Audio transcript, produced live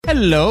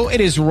Hello, it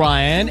is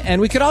Ryan,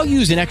 and we could all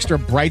use an extra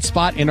bright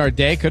spot in our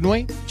day, couldn't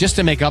we? Just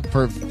to make up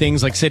for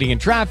things like sitting in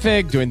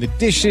traffic, doing the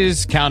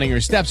dishes, counting your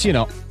steps, you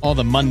know, all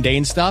the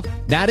mundane stuff.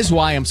 That is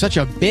why I'm such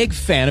a big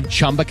fan of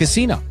Chumba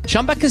Casino.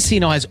 Chumba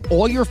Casino has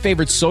all your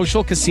favorite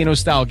social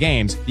casino-style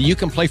games that you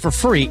can play for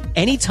free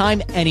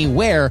anytime,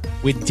 anywhere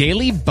with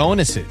daily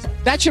bonuses.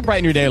 That should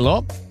brighten your day a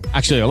little.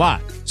 Actually, a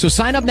lot. So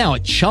sign up now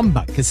at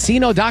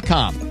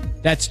ChumbaCasino.com.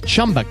 That's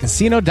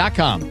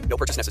ChumbaCasino.com. No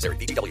purchase necessary.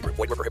 VGW Group.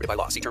 Void where prohibited by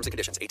law. See terms and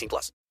conditions.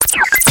 18+.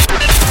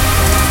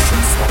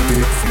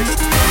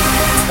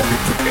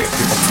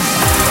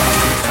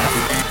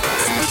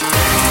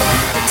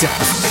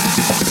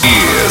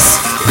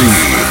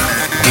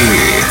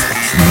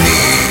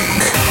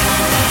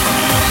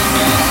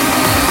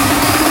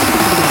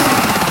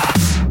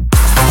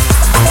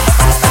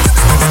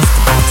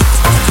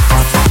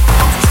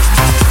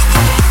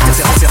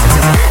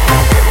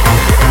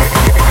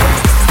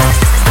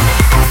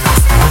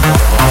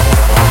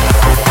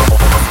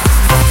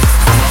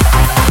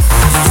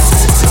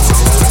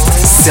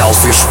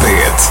 Selfish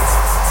Beat.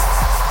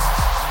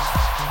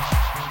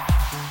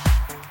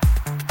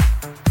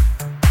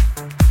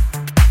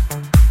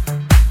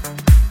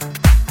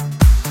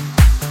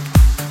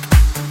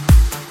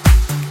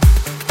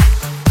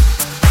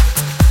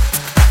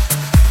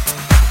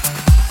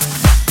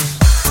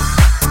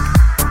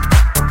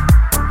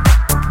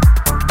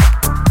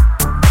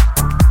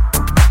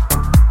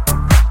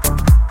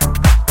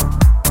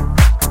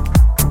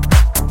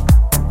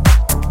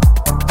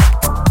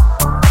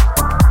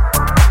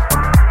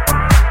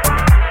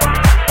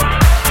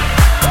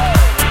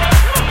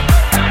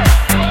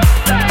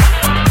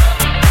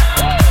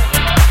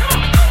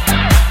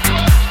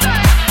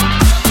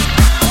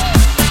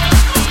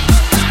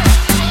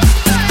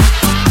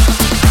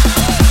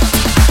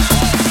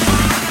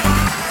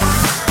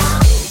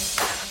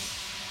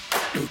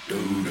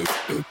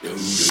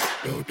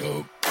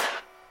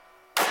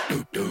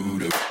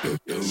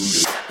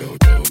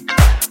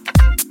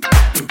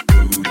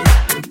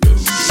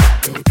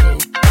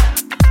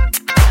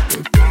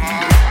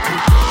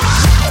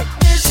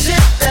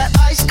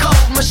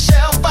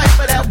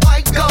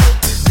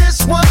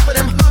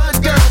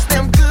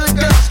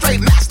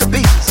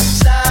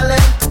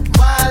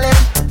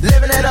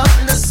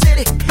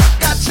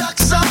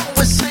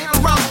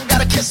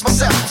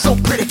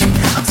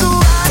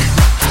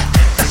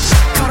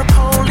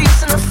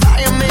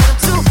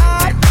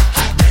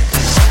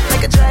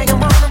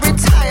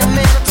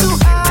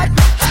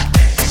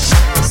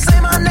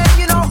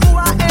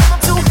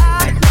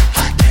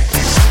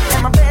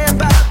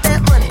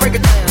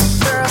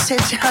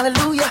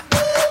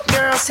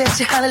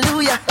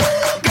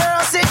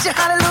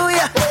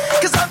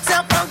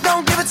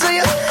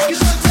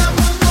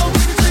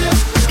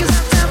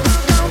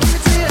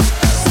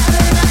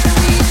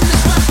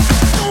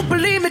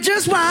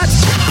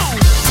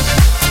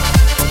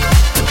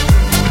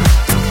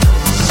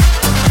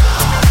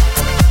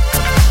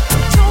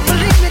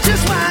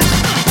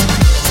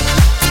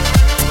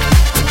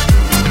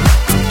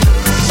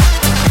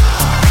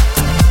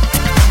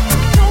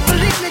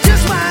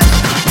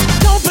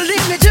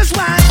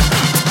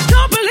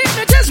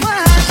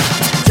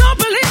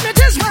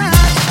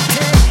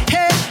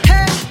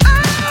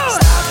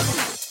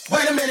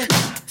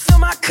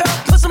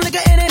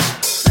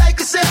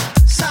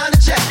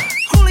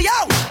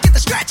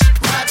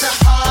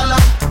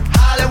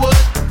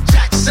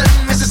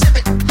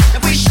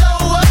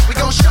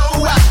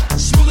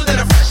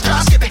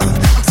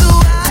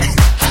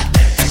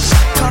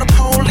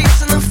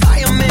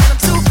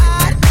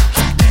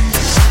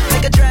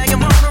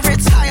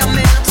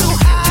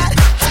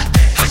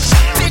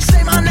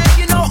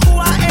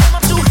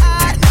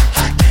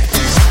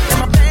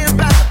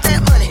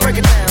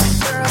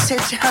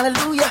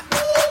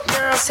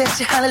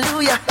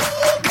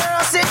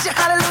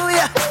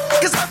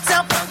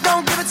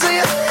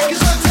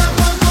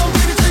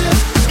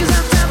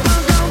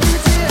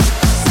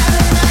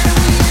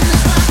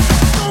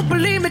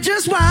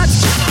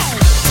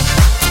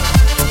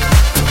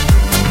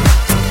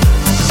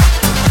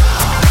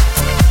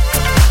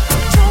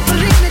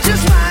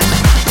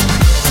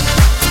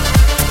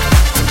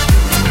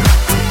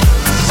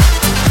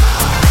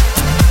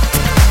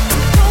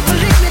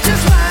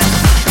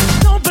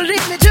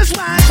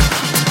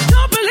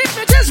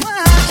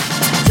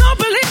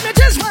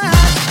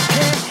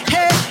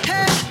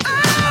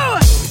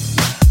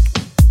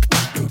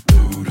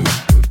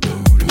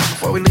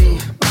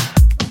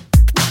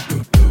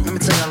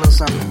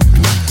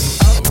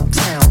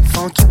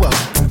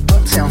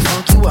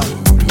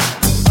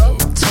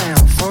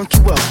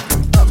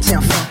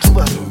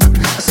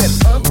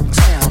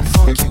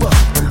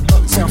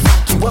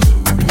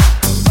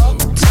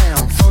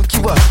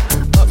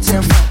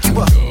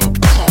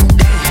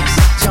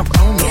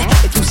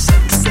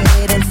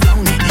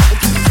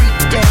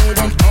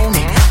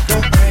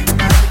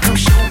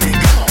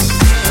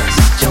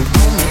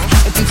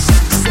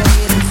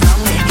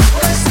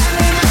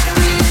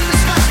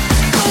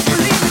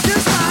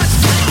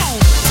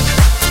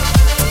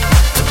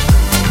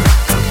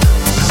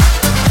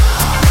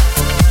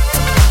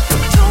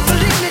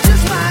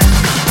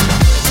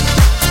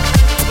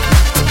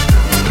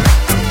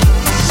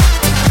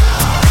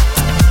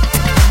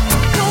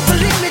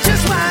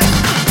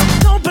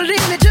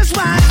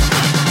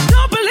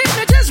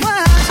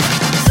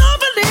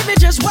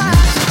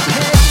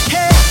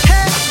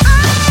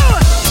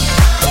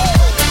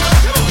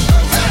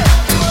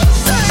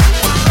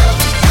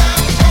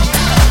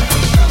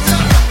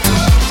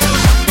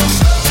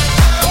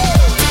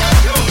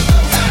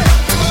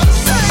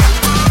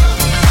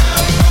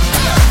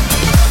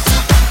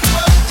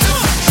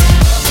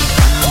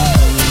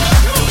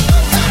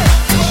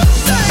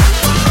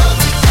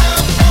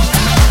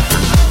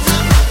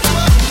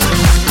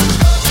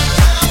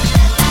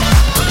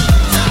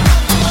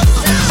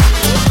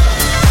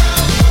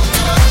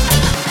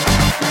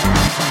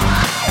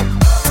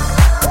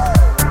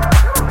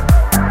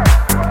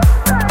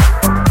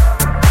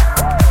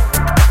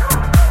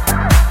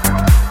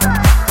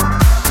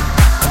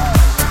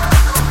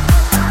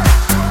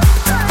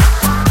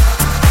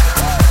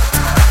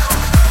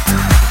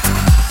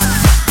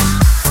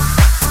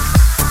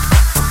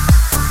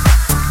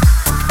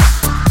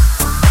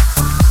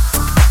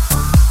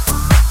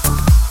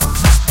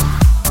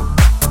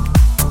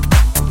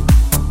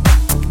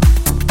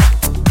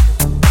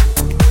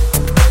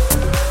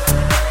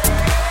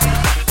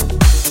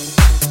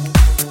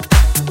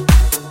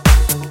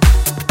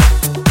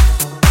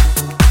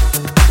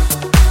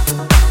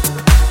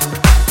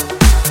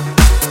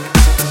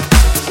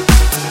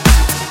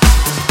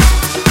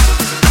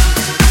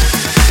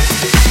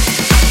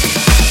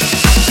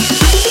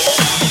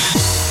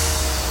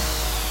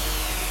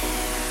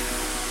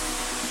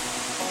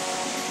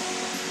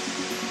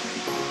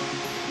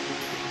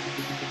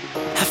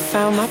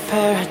 found my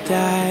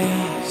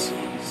paradise.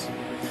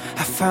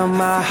 I found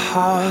my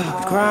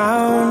heart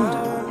ground.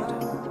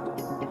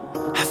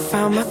 I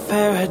found my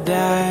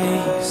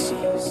paradise,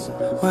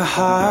 where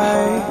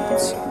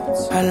hearts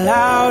are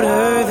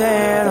louder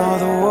than all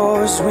the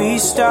wars we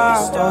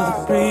start,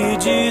 all the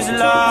bridges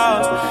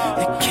lost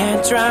that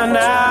can't drown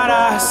out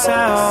our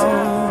sound.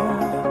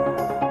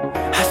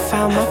 I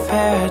found my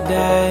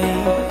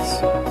paradise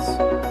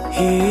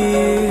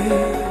here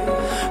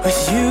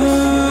with you.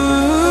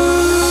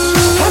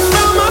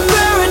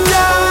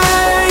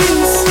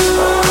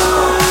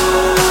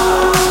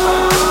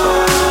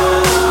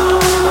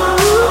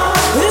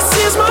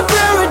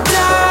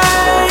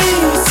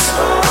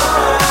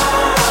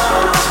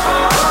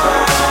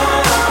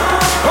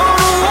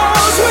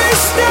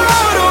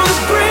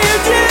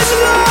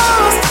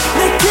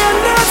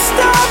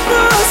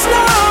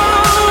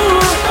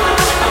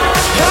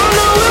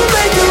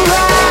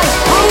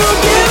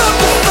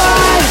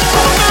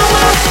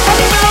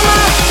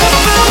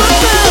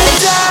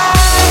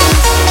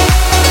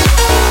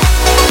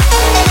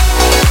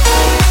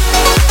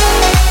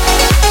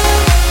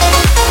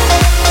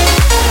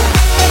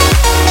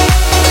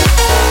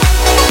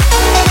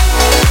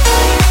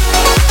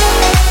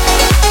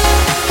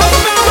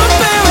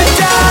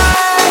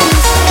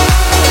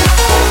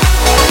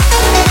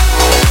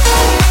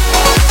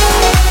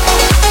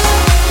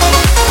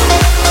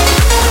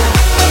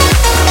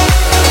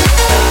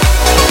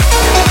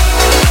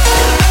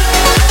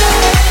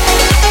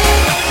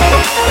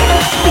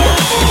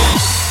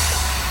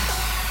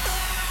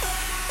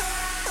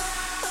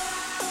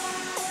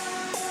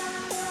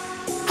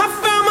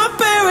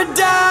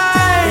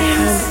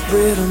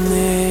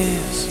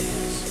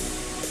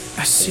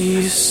 I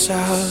see a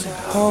solid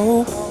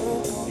hope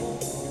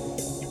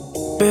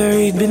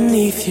buried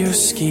beneath your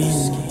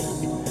skin,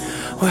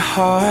 where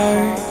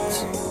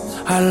hearts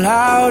are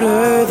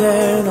louder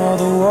than all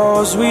the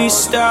wars we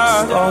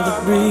start, all the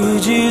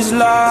bridges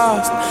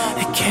lost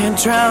that can't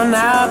drown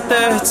out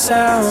that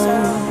sound.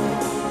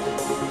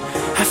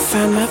 I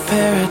found my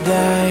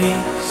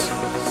paradise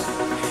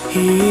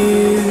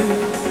here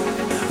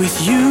with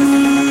you.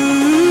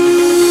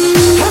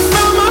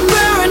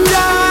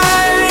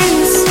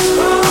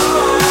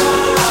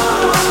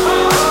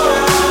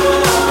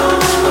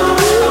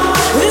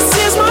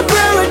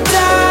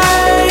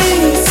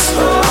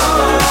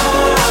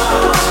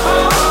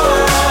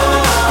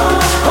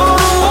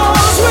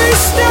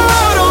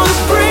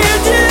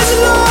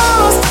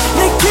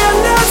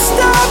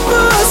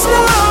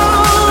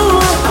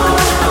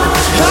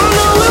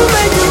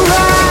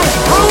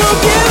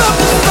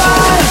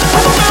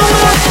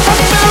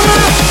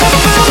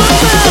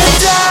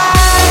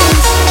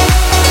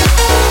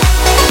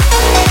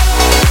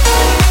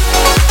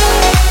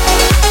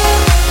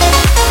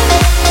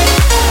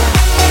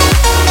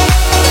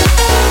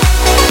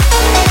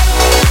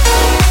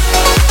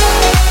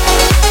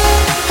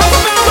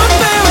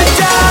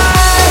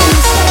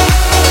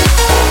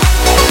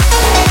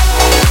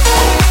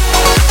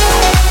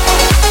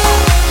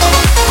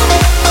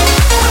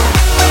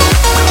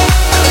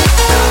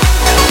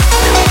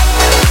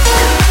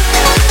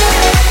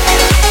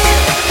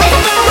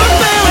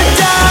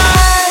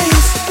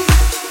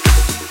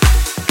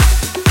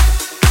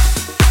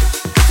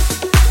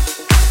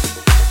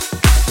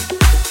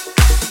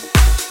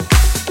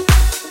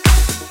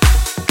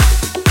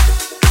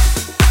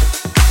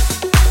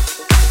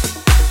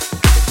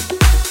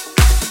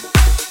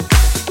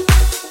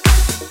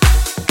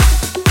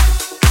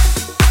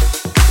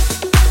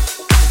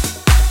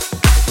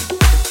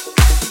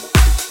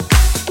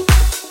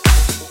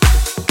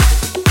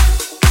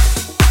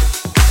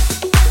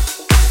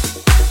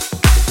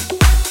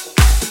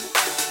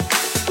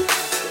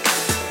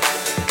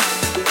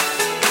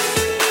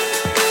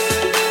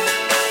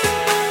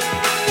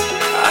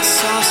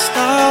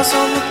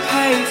 On the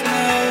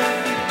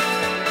pavement,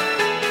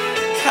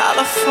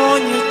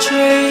 California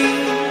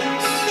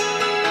dreams.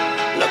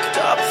 Looked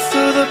up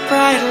through the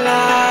bright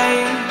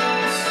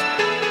lights,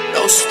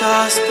 no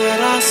stars that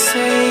I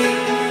see.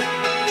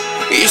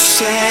 You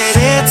said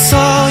it's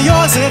all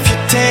yours if you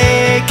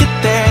take it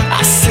there.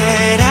 I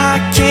said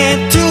I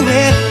can't do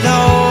it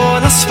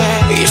alone, I swear.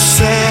 You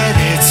said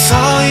it's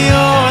all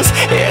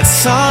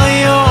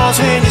yours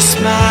when you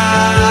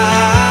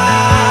smile.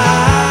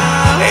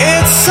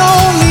 It's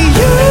only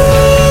you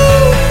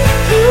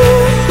who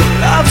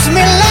loves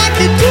me like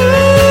you do,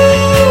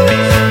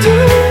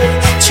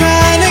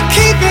 trying to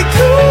keep it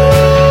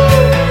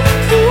cool,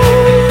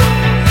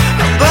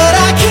 but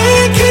I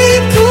can't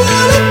keep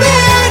cool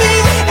about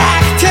it,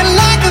 acting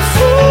like a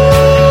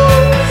fool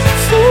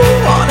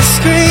on a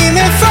screen.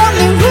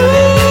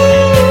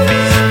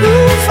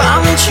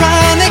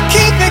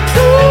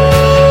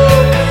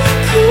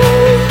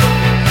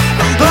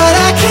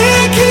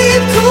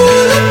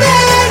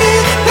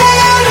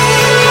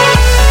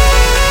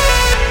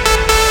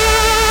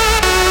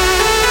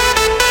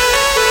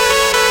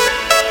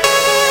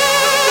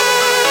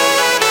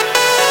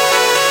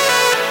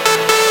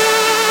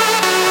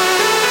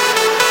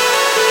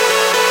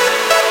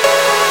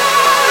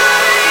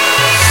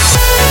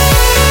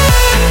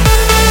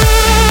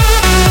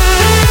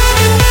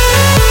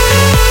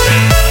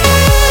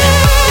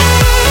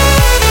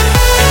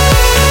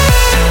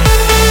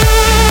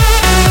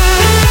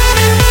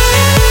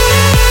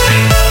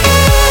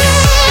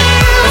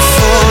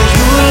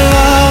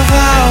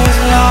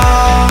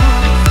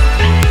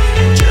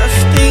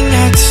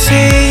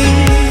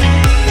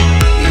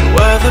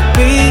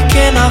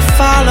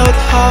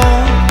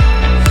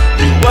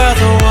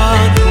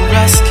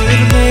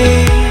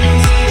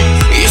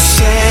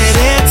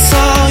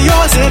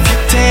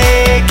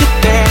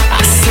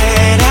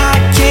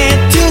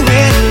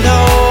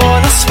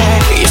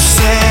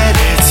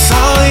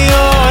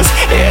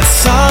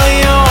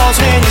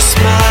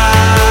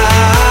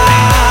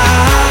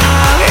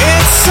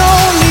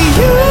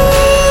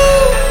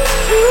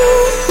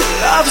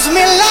 loves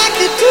me like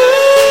you do,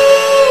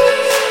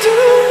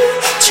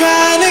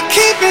 trying to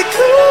keep it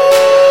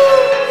cool,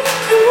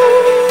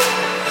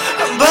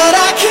 but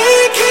I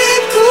can't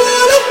keep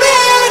cool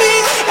about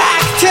it,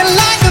 acting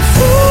like a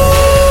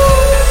fool,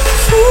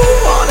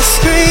 wanna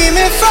scream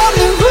it from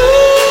the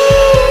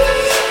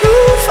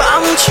roof.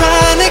 I'm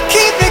trying to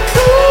keep it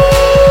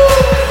cool,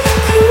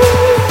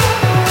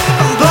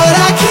 but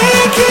I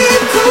can't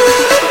keep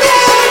cool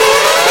about it.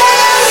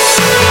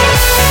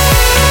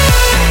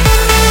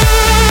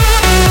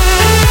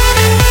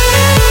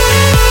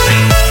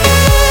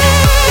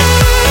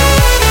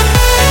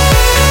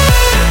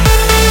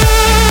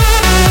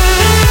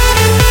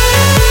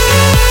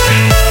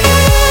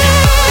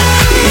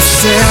 You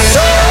said,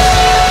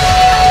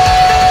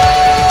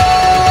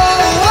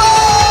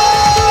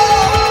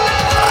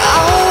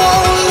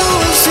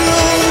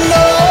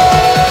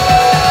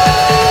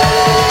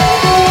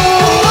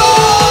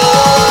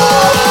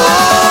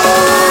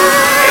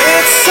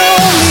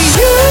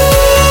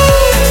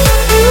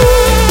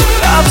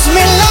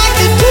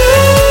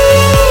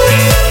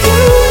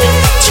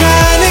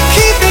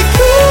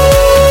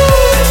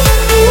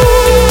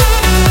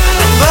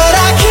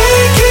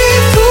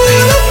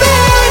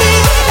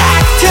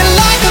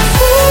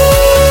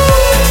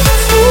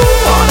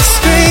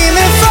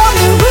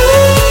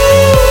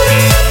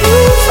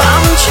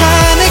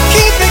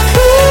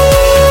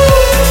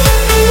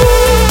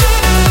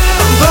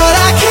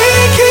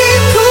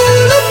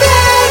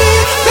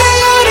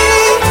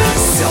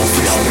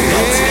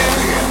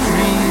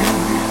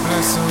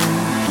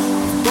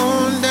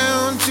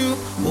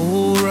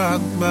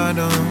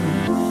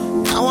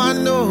 now I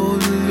know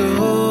the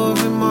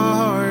love in my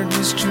heart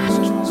is true.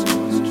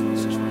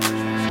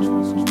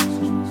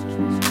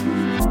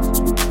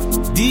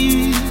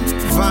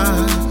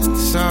 Divine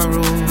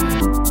sorrow,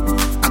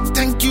 I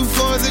thank you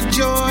for the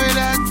joy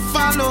that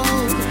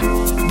followed.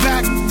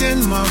 Back then,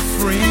 my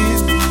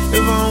friend,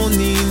 if I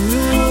only knew.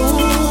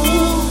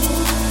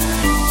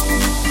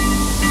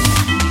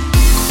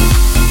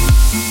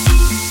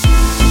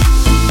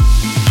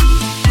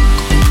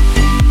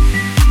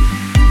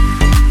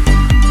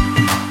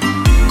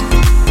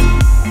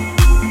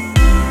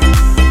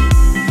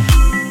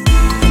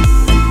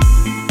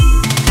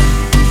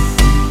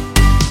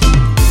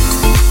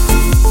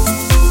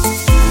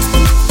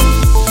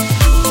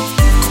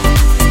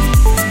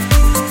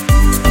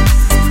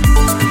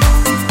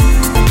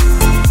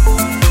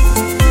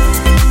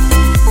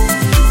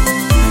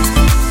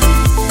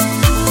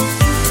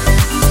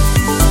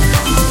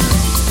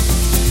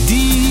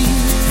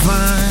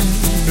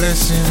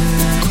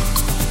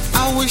 I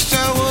wish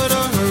I would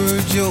have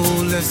heard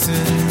your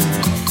lesson.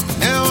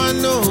 Now I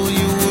know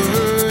your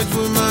words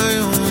were my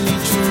only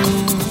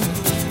truth.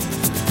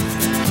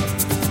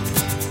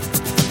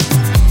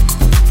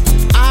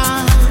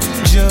 I'm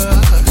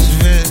just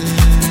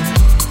venting,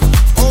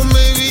 or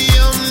maybe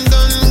I'm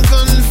done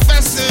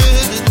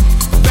confessing.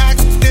 Back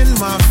then,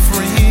 my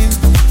friend,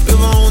 if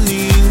I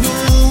only knew.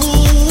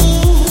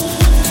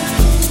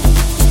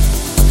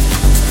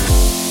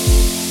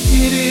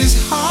 It is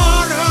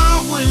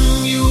harder when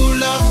you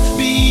love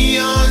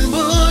beyond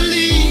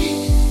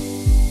belief,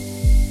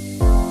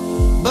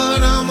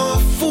 but I'm a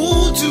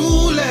fool to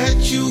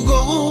let you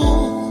go.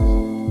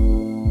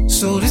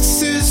 So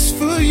this is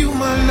for you,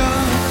 my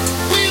love.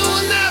 We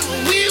will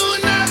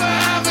never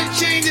have a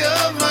change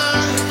of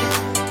mind.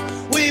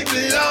 We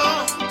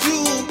belong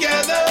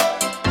together.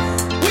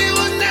 We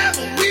will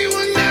never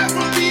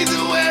be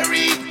the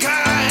weary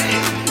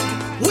kind.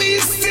 We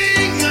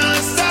sing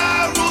our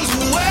sorrows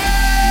away.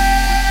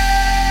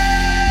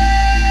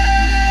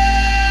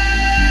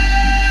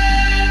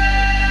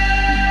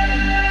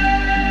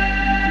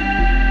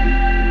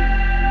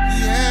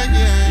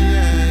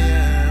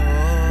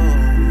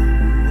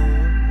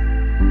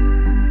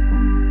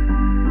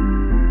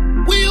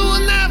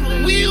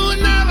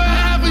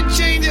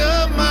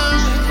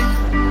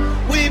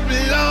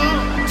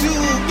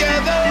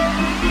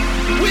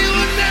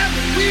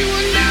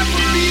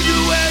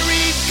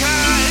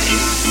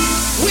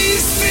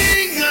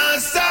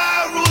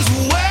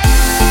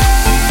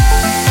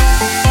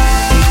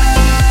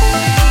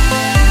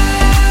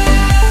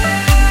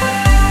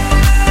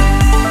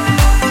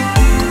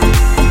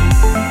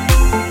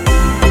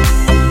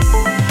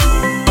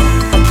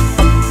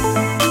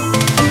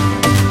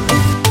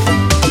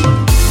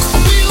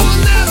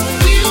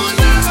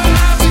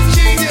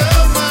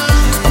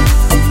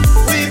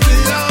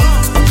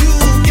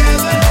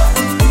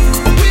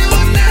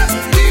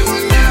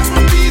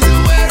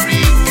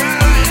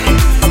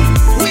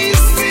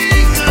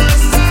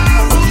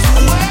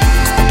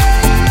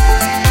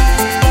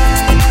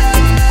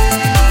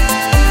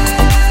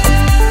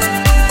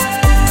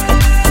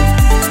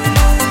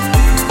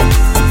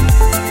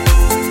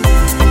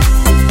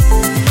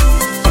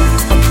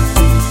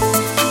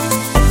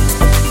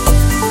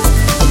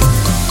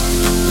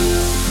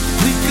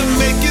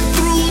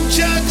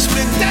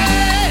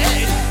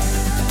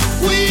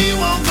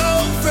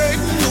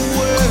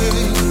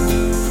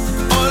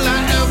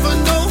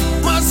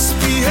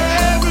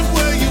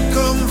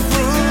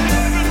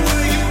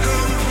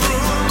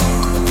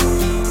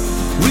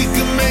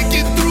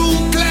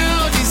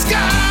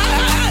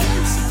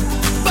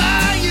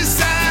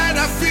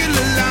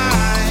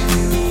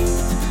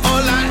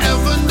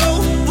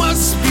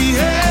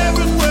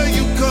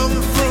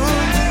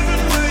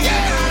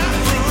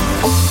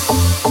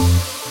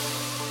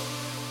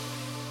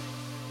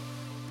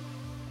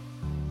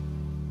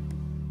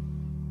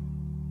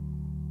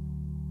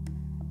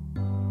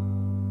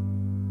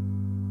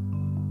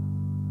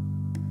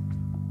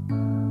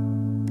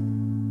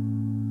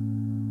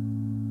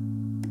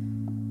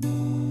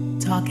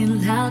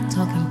 talking loud,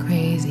 talking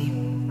crazy.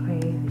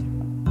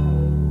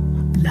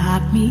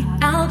 Lock me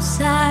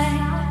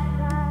outside,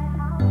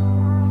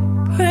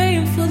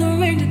 praying for the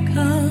rain to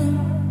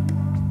come.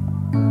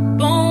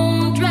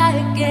 Bone dry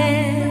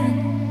again.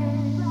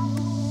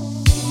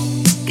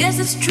 Guess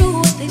it's true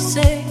what they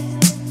say,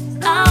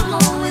 I'm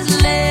always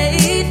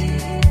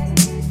late.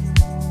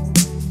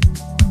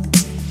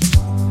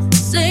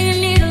 Say you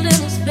need a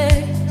little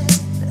space,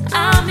 but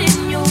I'm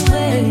in your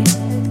way.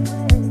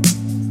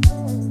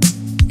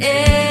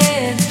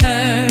 It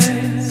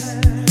hurts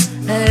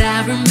that I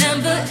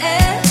remember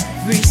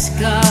every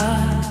scar,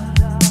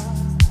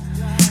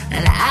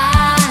 and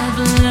I've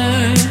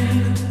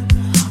learned,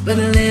 but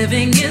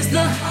living is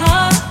the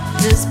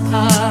hardest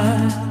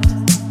part.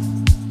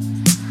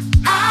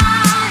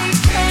 I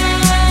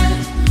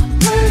can't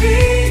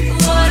believe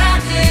what I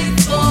did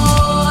for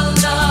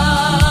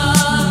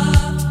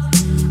love.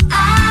 I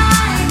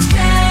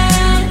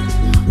can't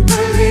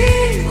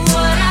believe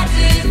what I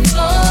did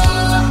for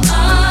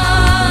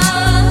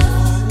us.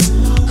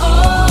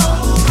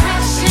 Oh,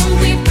 crashing,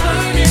 we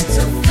burn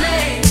into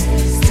flames.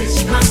 Stitch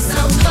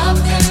myself up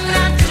and I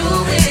do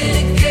it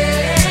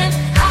again.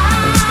 I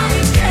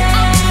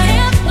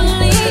can't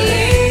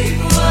believe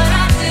what I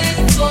did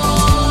for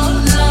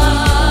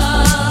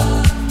love.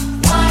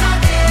 What I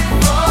did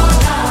for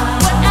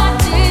love. What I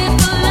did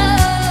for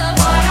love.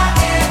 What I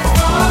did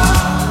for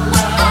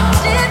love. What I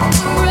did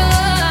for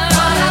us. What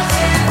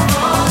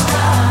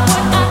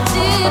I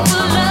did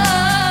for love. What I did for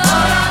love.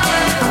 What I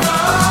did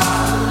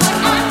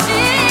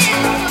for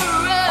love.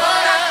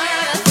 What I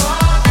did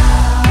for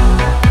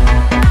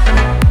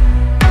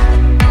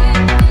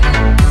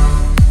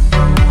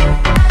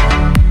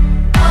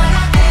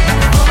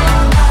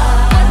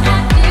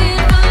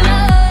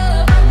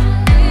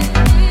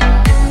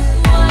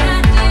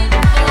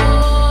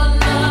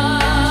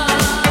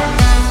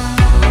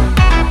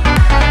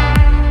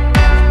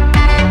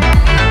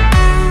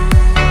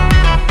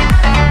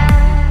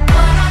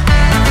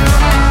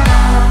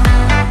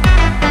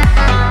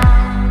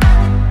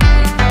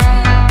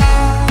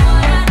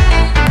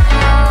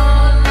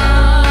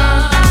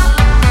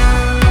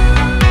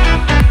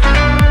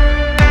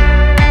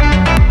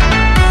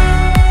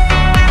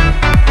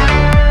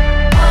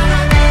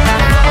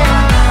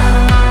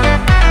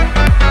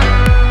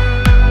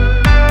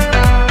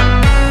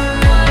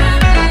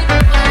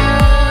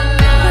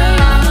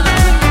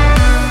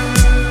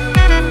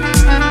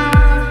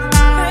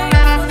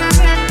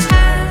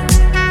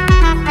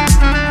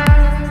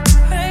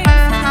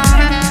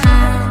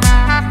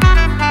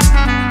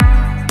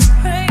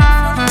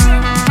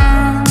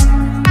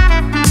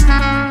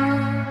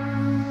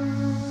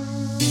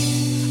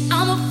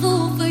I'm a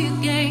fool for your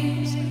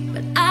games,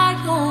 but I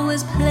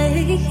always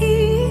play.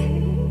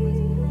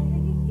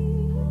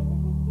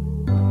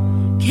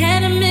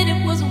 Can't admit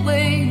it was a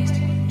waste,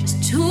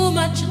 just too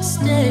much at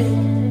stake.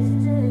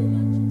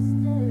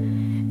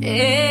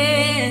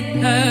 It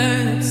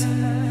hurts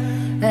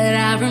that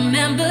I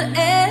remember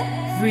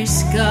every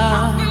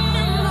scar,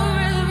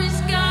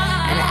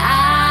 and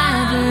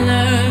I've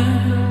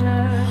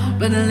learned,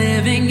 but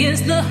living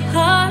is the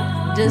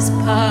hardest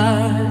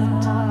part.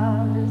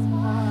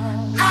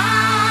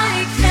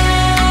 I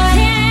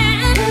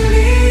can't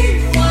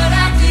believe what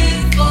I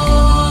did for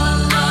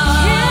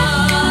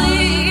love.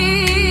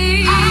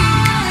 I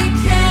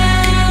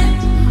can't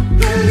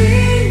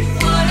believe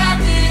what I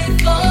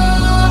did for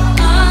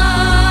us.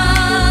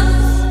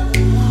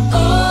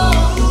 Oh,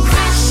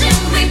 crashing,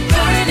 we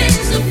burn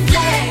into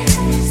flames.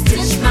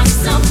 Stitch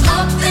myself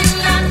up and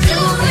I do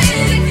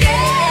it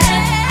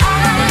again. I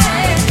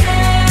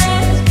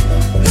can't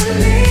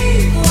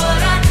believe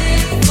what I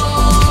did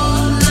for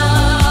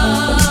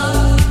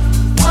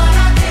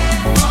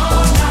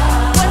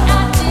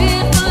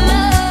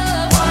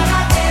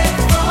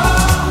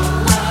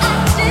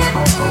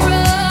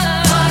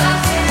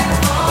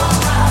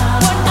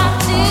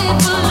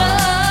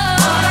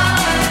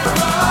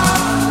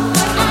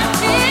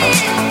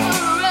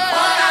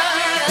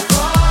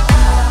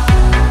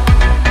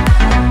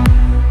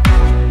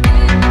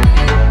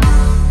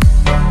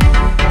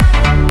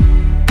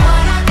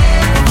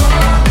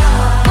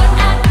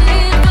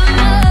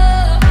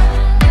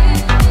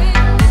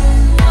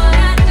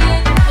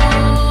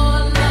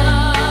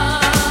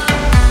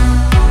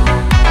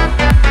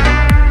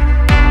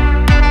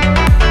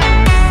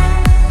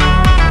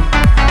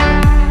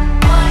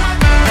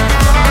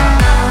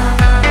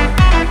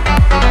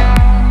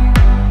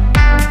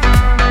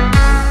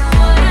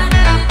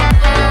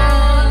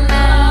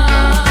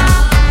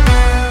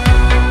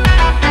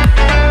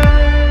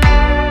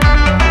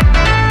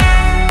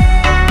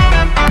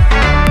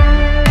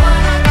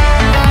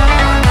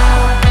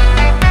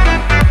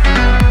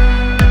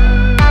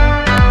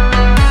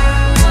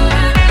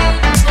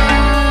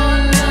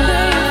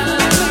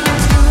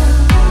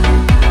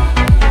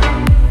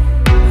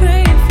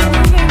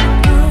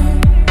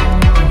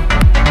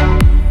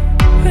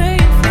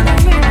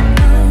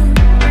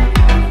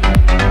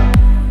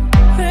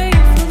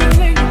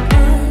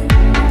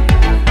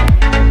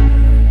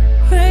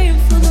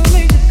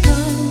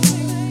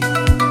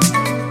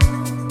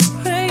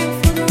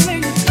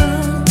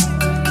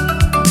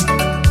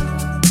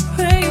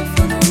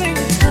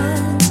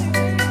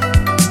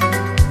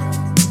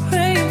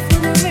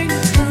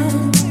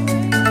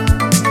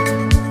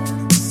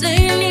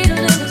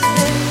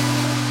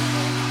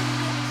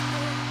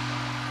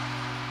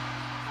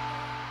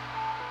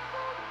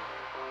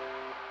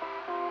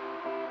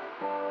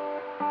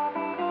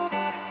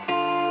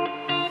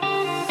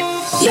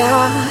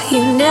Yeah,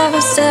 you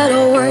never said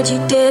a word, you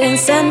didn't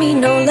send me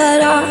no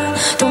letter.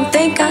 Don't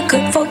think I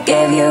could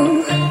forgive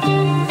you.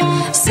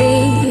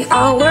 See,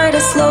 our word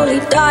is slowly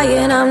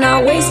dying, I'm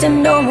not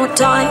wasting no more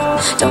time.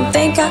 Don't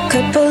think I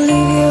could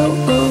believe you.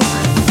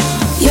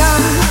 Yeah,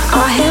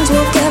 our hands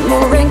will get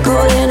more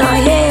wrinkled and our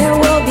hair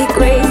will be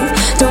gray.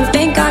 Don't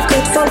think I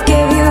could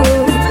forgive you.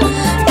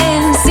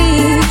 And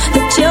see,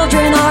 the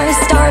children are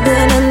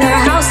starving and their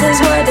houses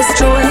were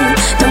destroyed.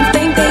 Don't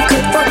think they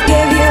could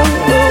forgive you.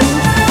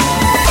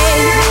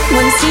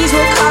 When seas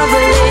will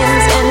cover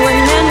lands and when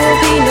men will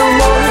be no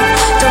more.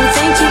 Don't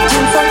think you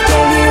can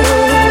forgive you.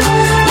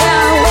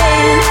 Yeah,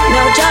 when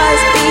there'll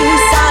just be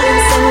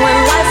silence and when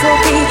life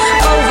will be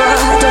over.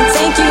 Don't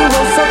think you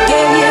will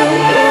forgive you.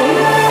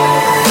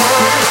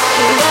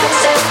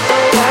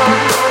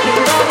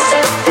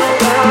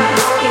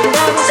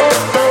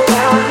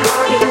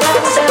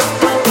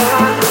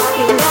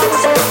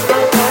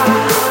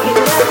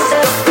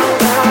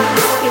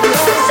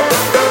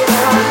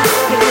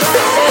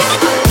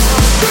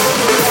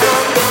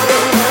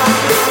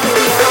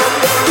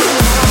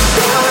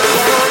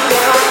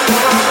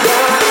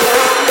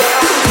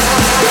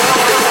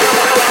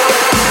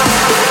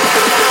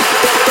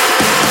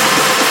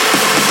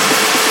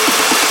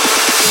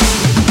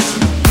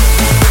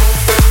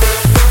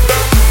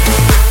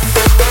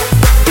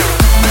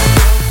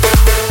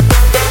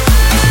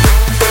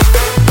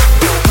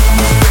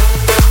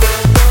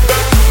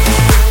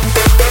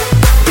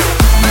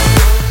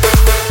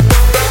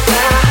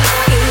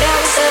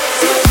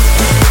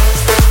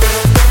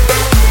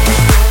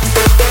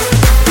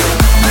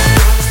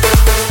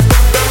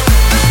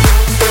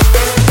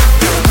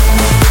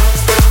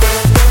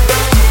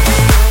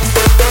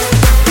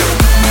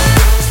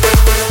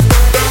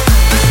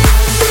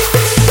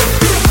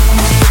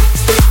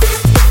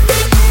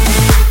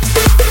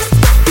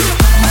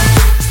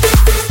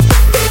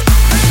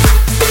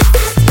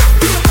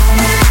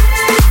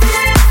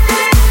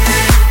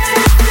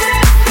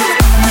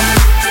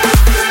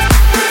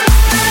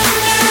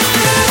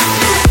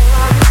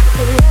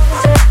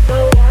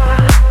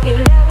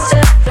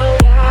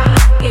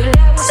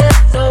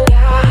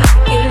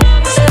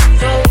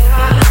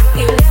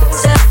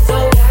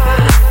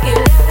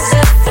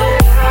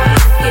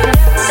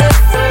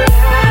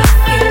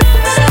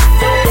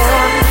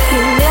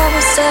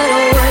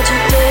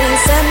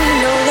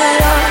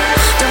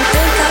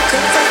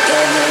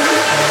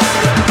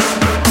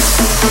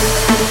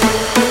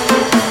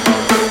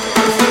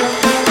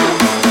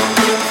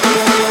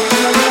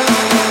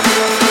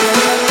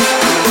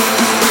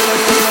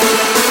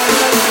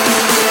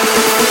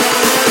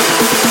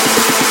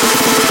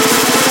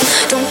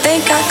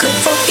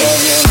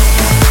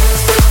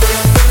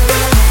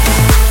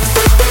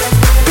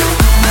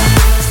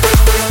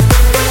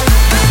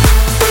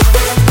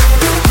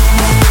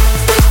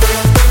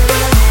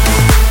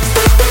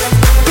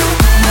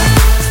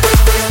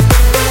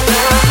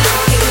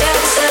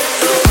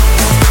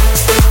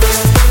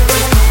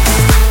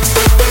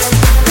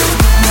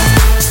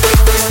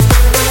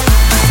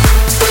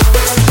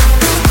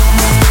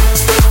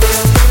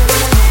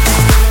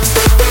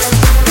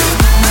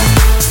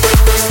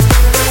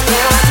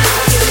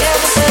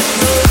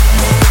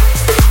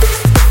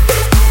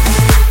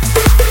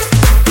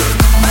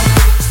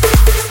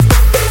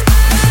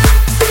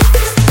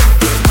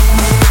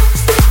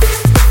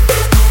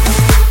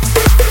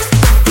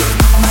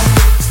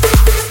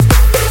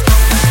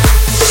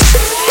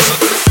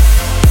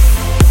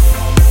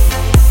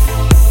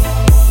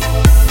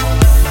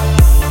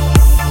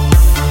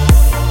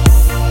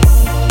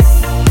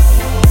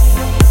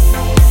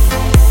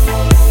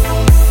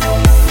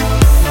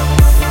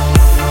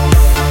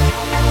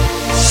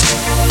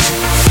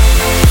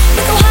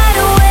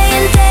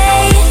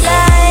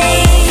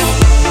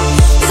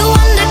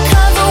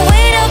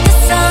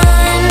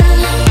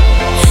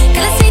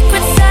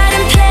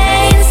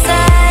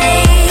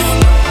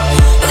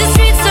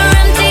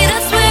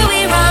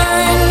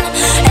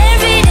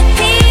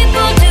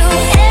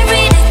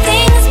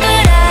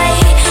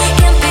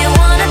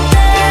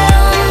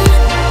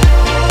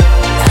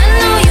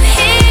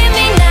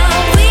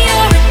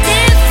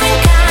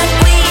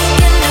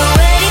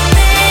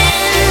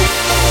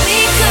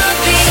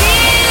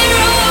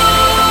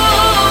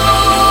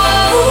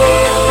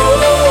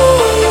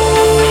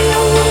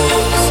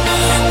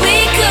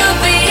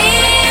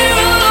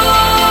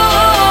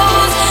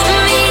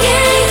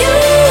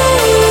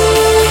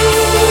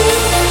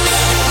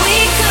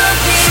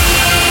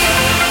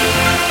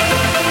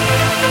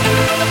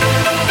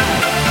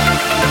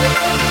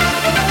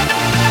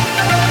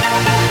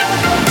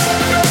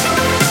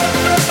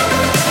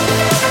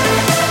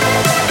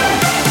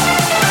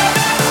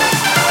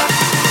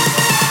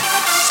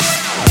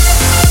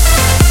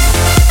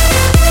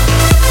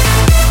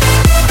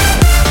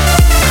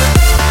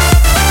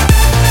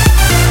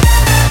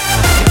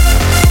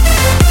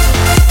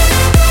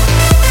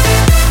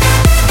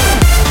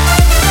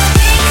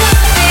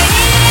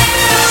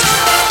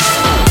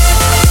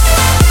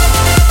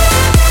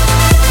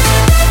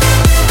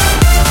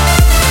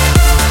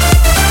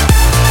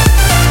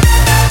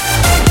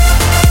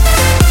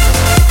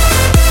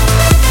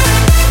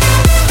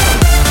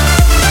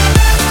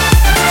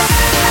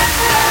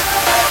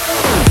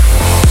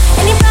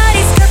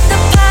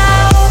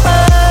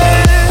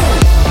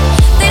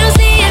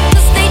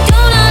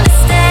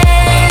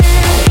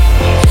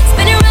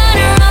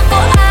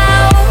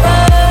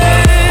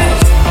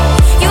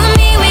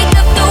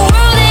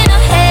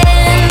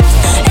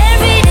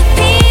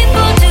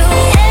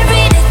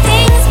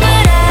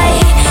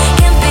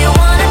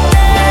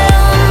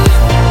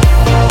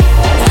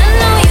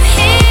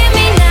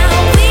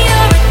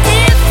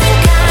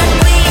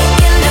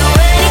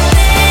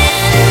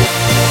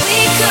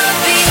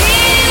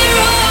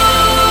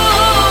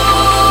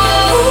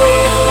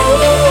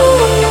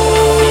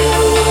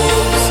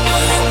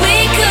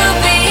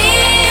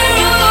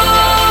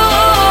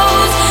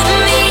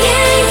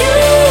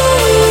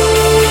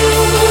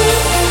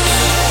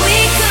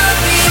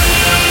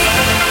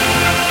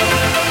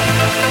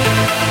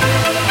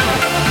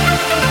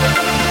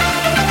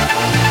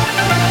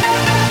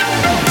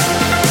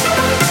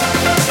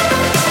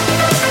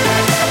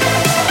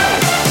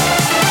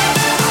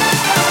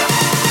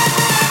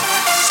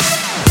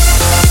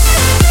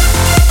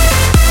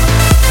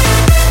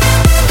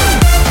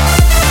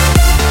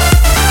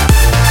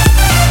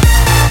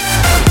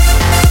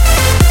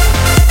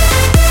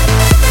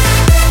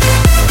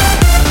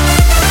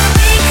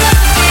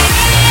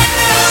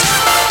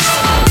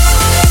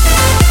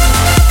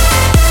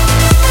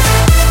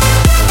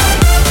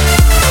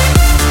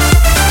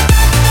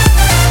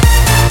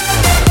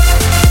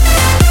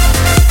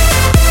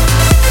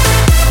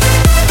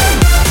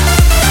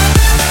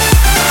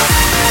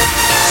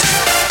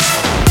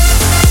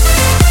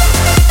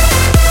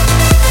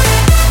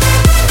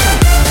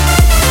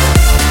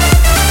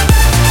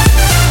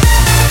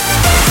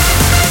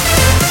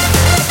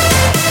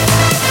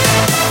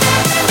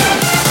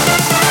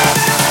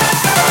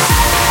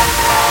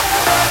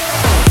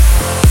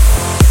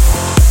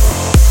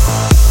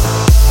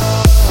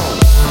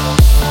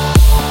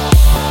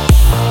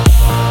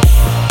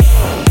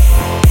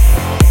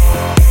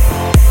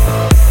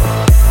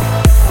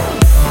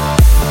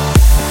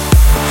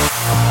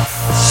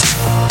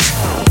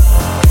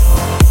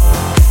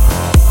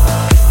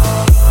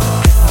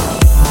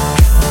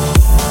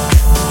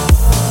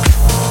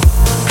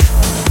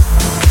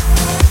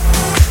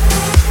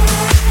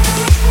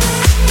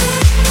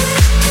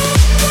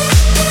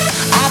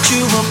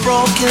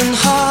 broken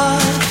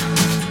heart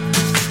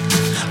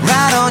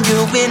right on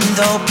your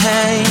window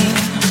pane,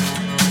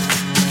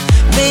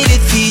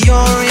 waited for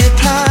your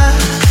reply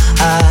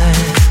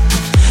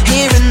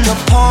here in the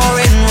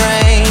pouring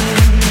rain.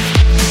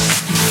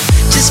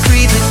 Just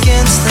breathe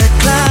against the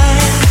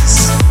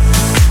glass,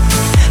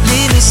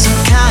 leave me some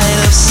kind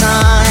of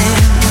sign.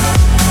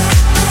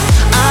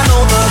 I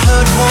know the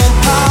hurt won't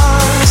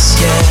pass,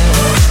 yeah.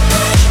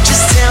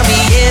 Just tell me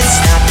it's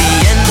not the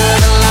end of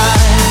the line.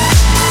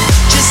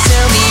 Just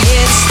tell me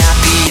it's not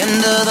the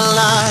end of the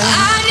line.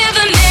 I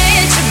never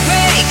meant to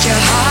break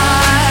your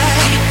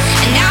heart,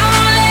 and I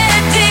won't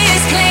let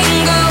this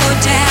cling go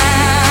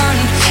down.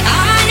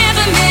 I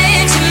never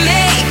meant to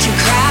make you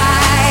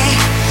cry.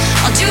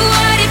 I'll do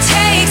what it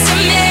takes to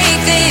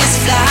make this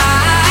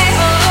fly.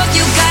 Oh,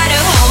 you gotta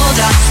hold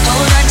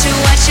on to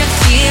what you're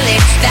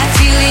feeling. That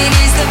feeling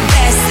is the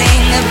best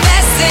thing,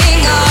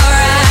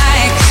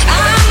 alright.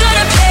 I'm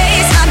gonna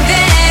place my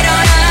bet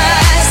on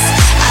us.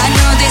 I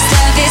know this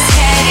love is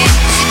heading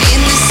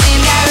in the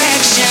same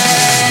direction.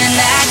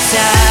 That's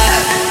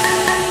up.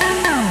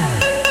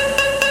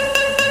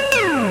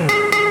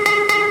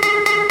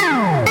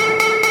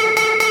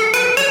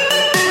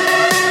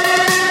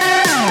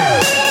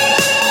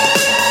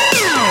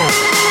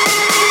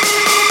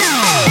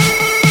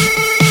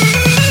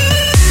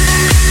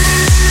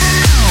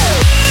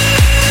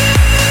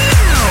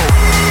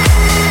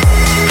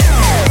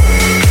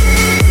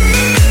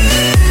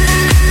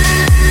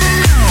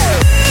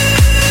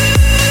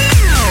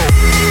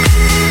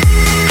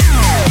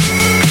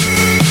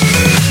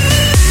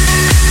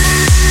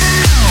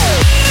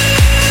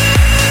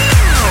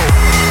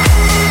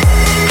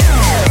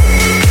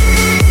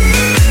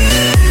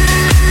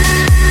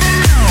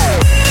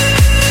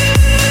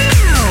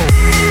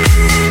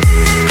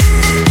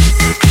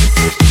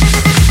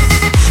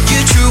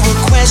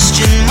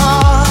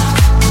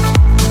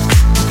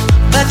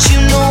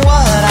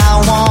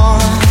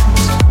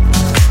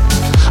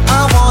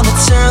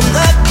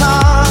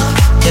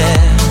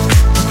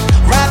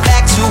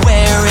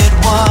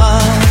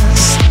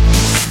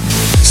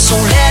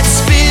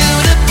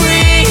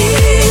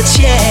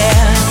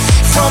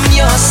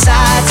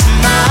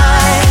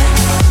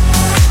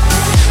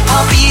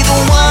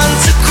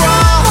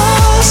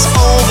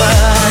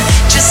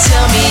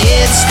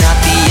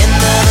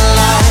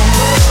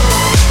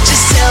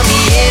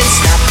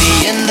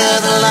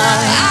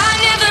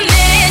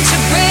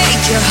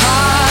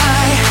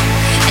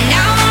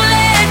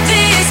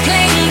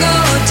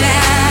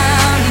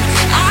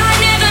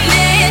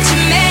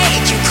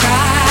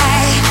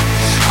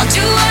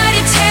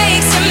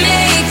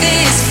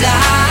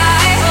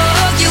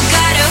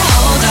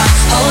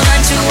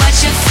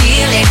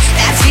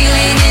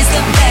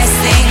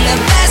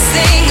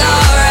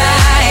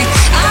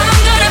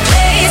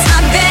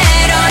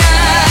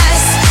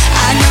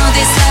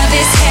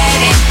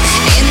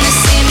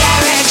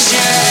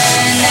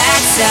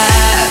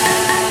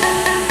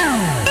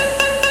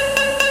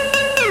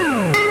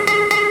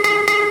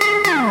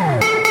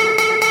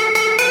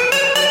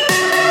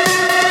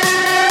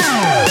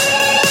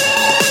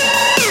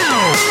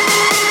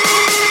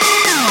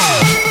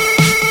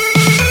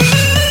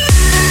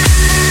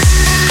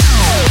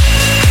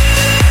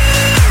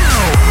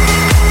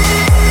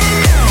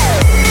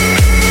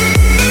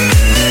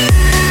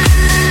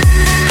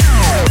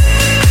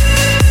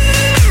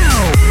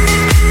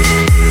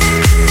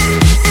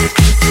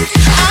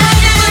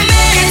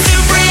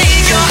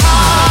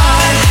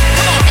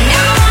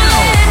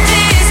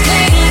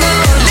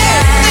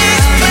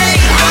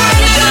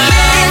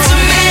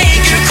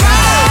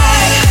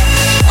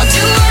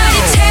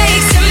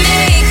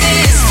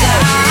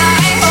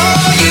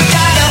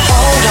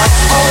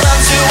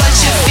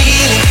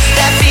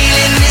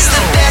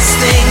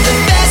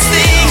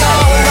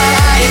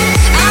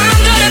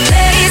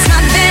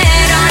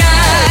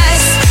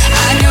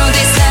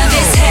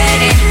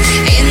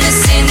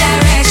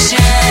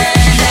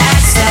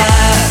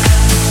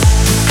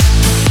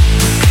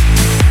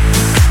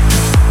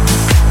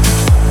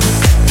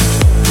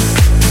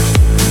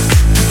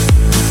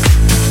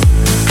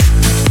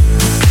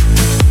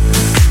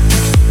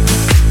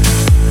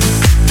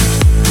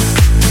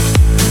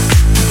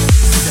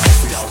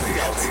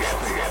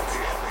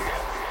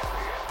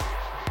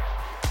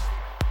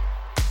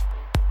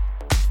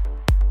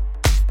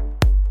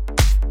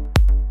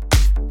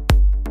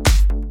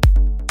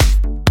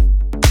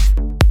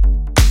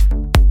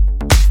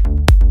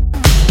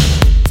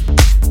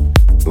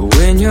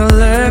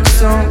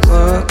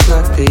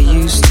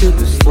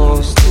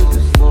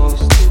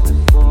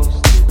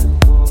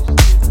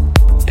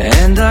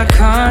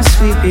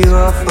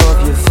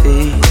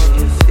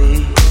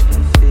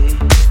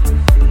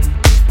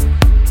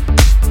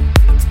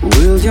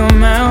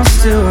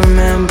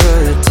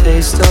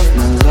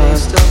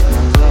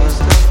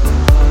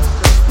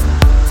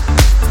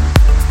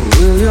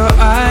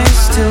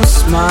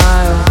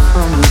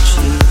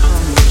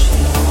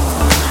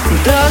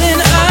 Darling,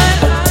 I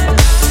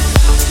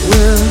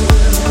will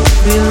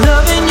be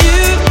loving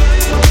you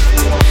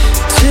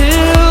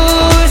till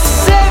we're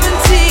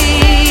 70.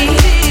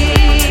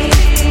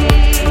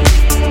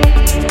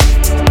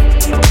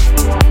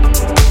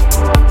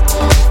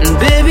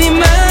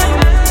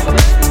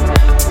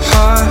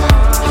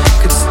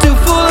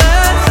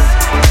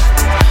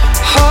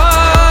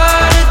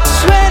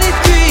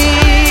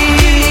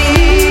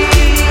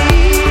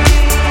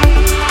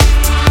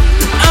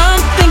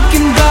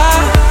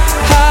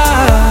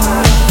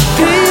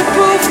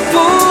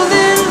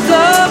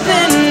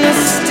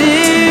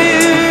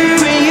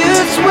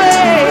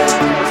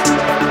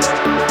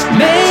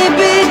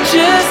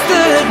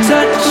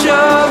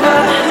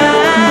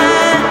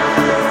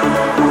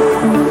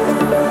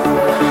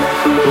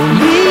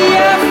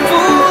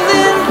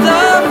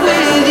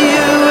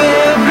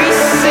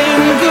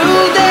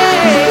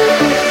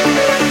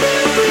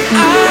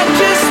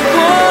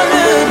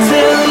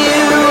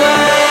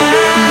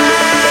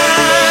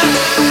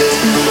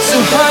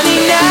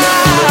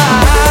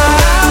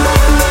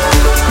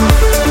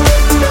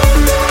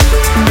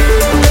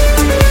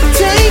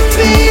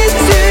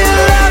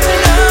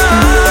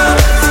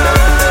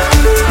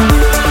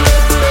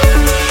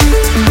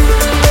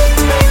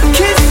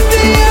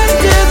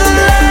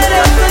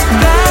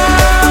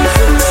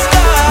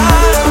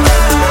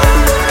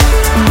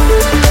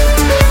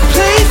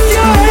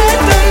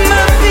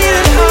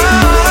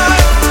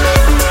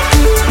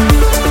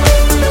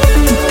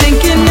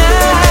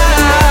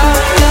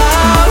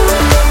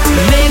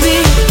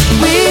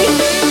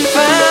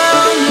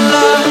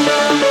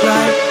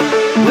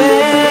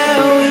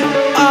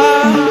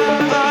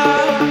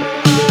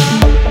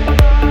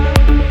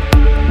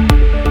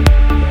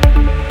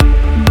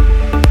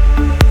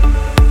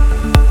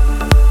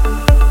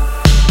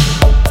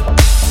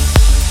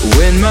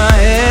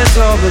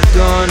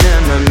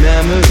 and my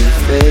memory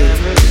fades.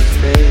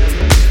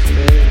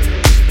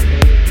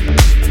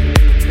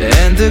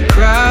 And the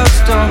crowds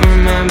don't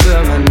remember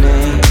my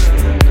name.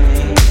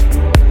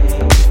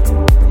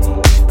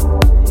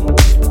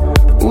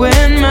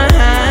 When my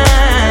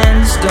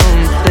hands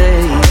don't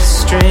play the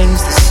strings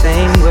the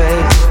same way,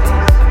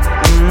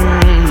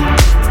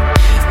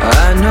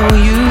 I know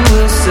you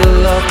will still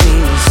love me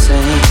the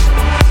same.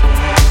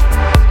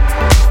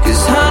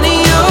 'Cause honey,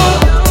 your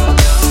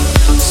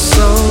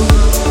soul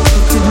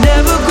could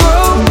never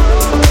grow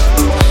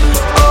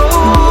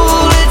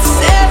old, it's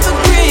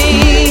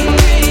evergreen.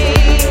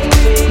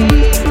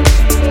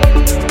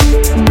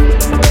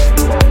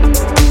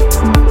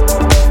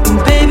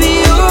 Baby,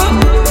 your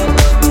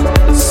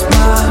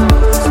smile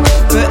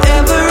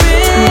forever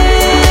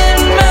in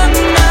my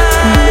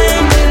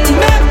mind and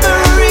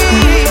memory.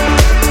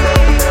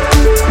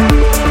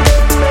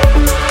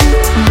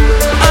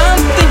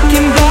 I'm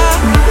thinking about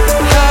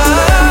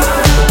how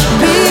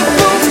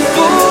people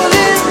fall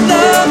in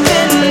love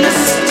in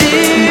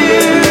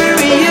mysterious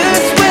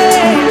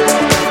ways.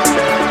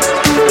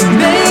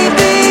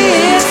 Maybe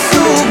it's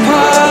all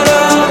part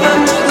of a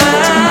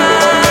plan.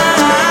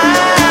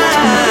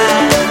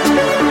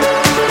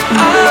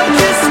 I'll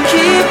just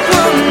keep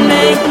on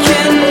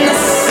making the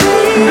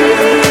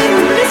same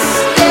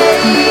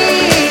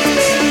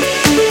mistakes,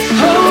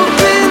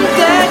 hoping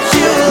that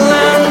you'll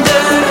understand.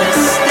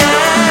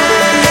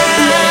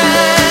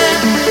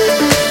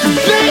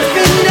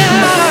 Baby,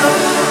 now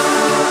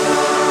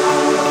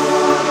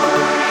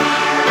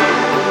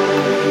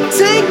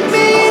take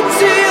me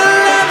into your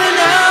loving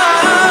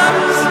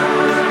arms.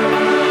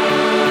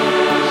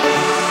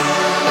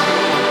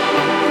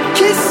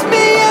 Kiss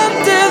me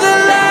under the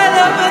light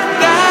of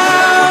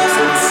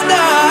 1,000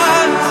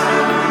 stars.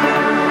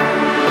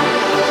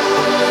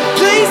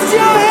 Place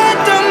your head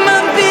on my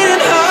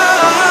beating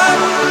heart.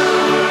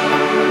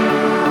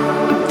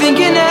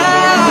 Thinking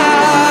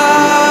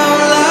out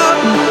loud,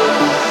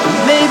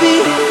 maybe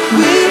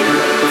we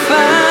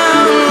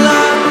found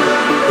love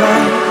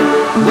right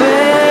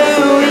where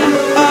we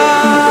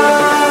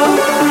are.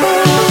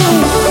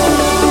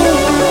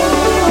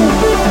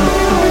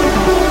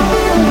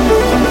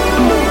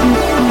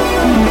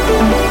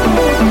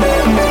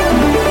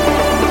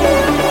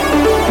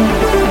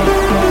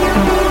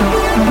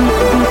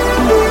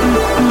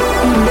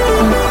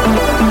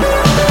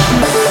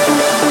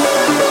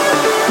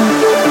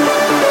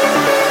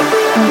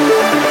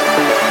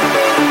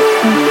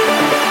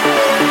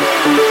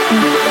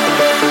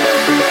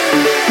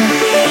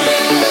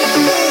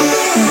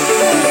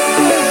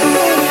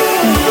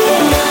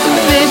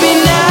 Baby,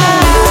 now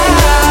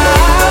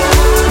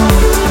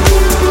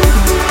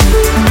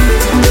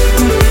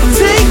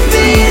take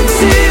me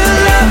into your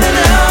loving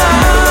arms.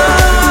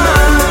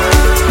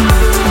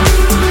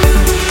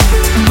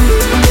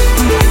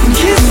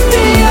 Kiss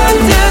me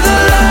under the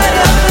light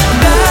of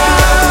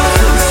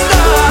 1,000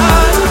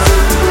 stars.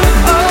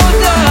 Oh,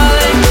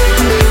 darling,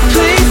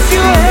 place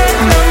your head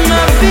on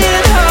my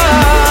beating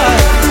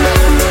heart.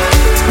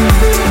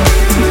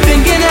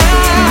 Thinking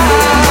out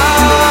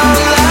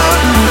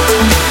loud,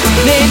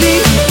 maybe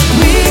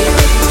we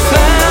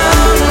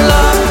found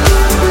love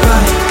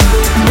right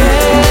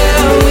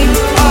where we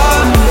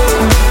are.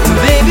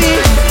 Baby,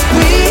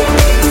 we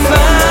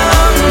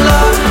found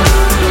love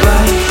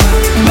right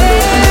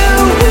where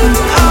we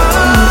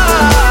are.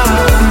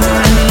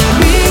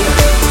 We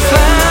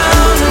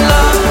found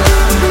love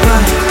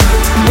right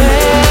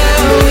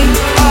where we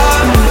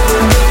are.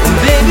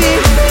 Baby,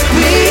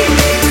 we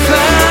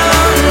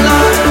found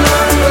love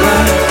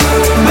right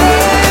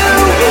where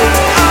we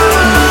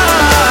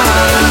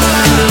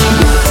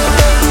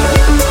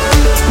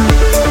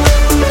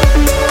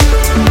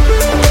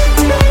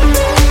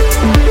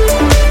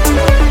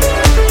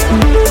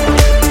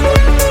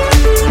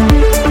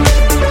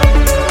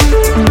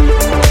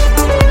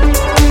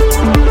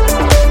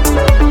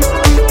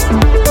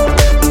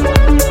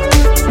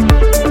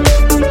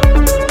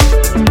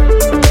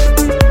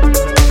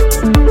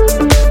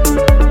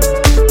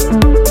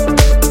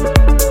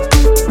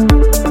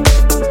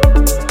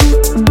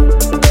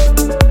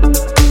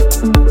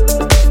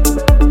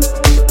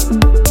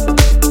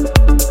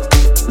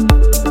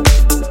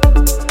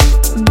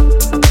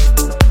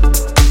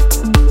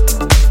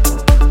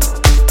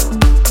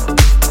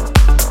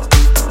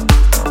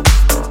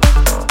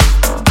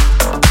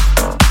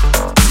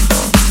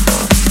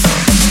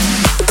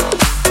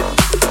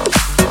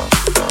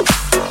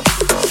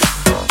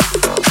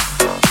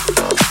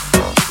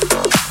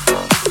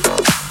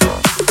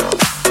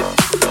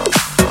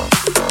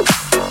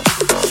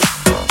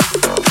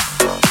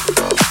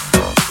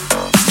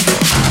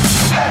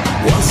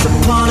Once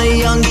upon a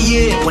younger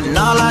year, when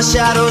all our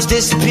shadows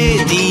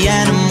disappeared, the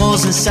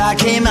animals inside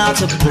came out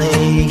to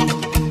play.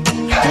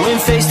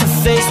 Went face to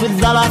face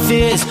with all our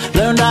fears,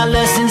 learned our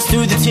lessons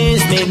through the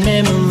tears, made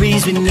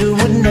memories we knew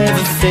would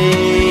never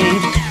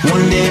fade.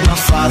 One day my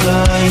father,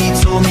 he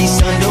told me,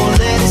 son, don't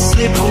let it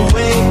slip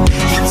away.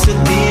 He took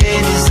the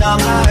edges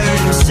off, I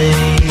heard him say,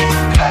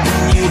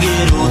 when you you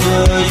get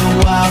older, your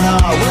wild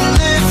heart will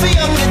live for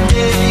younger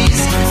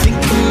days.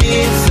 Think of me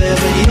if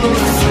ever you're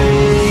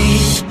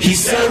afraid. He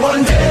said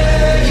one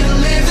day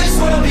you'll leave this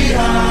world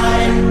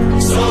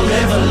behind, so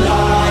live a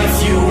life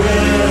you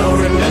will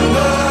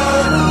remember.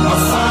 My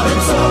father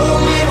told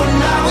me when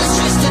I was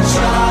just a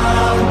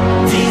child,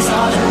 these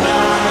are the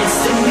nights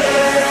that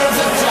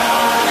never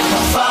die.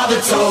 My father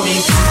told me.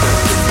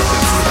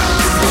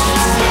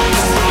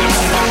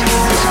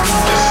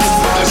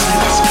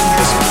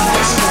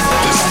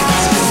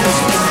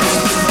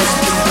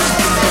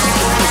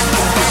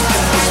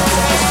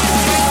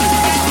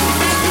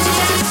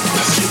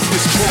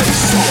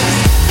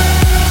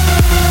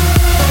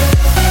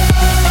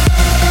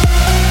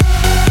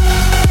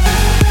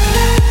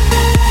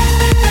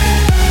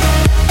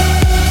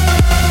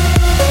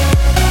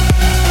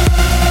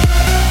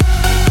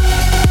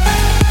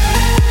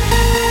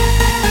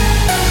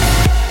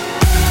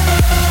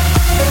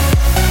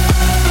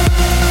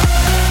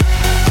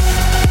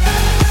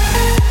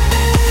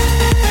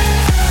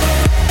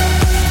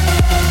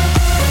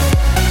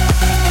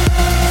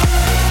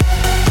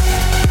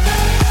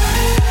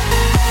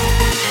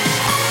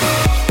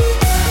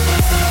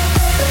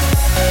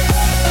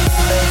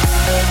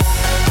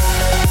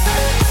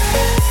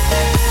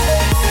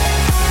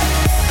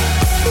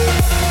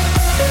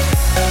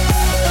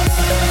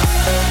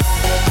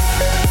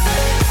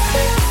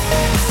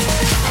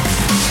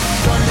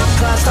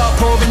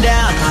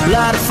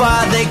 Light a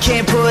fire they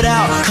can't put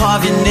out,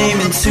 carve your name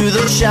into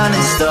those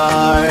shining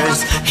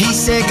stars. He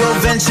said go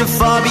venture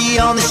far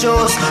beyond the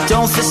shores,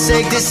 don't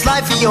forsake this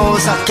life of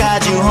yours. I'll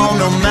guide you home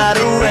no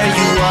matter where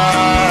you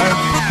are.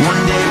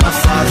 One day my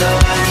father,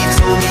 he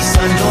told me,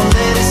 son, don't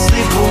let it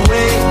slip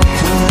away.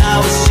 When I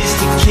was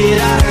just a kid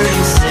I heard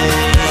him say,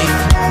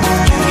 when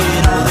you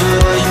get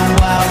older your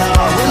wild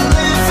heart will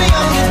live for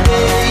younger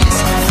days.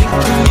 Think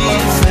of me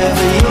if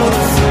ever you're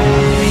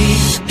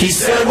afraid. He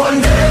said one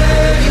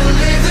day you'll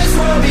leave this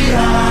world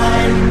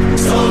behind,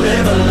 so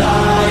live a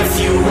life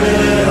you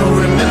will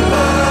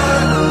remember.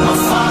 My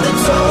father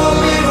told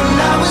me when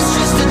I was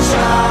just a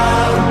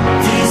child,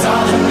 these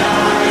are the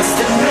nights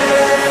that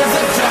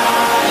never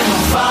die.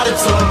 My father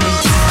told me.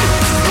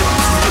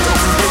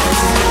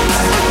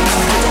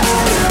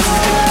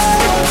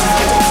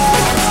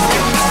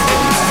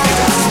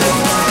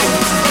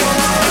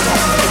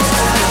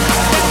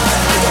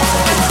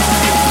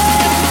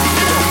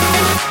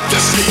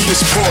 Let's leave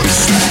this party.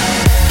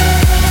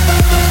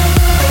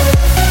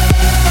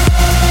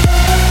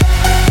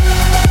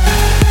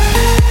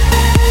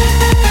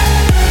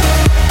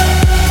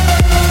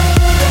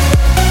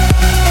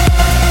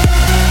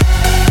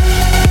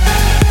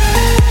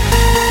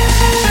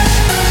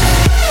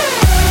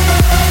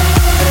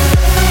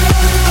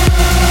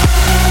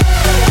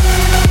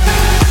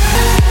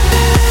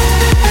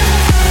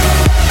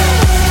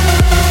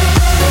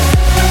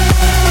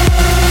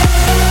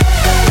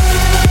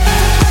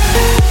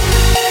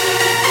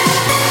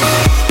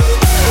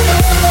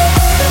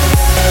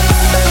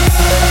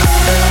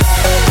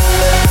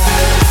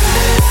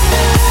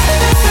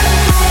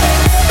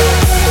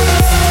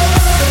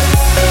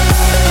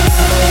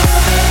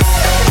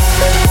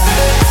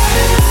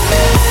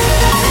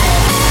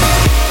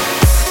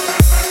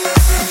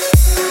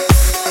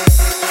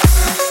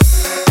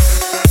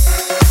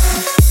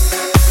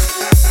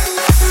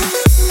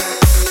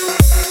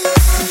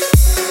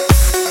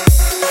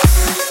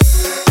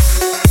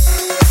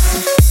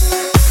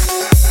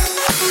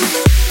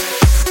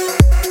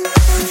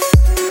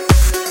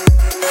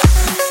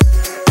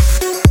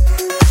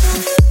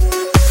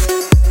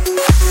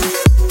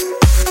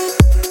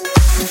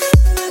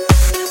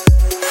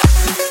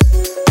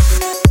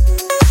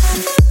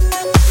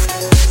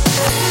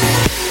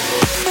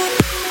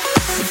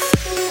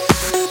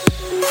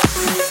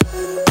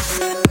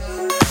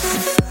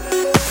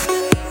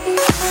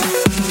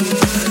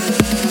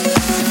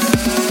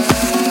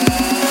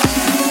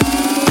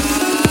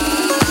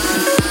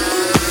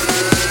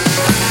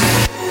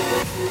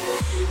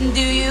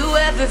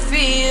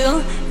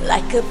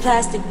 Like a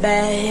plastic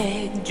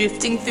bag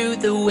drifting through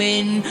the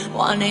wind,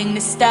 wanting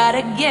to start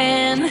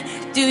again.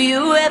 Do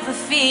you ever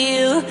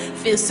feel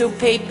so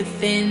paper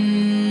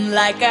thin,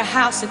 like a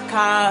house of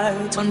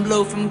cards, one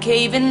blow from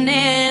caving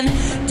in?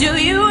 Do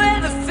you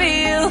ever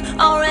feel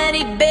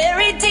already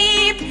buried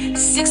deep,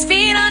 6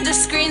 feet under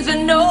screens but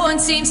no one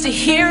seems to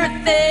hear a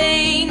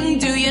thing?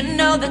 Do you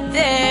know that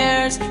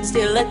there's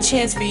still a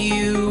chance for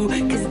you,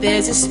 'cause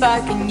there's a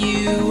spark in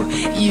you.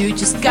 You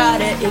just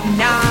gotta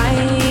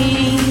ignite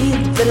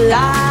the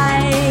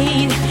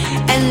light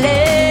and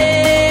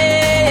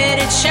let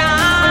it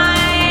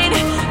shine.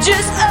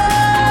 Just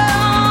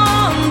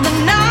own the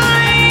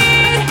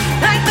night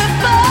like the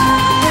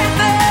 4th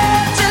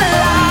of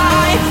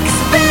July.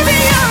 'Cause baby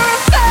you're a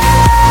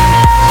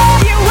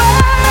firework.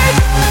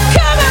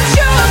 Come on,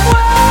 show 'em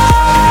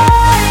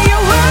what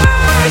you're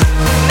worth.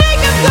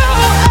 Make 'em go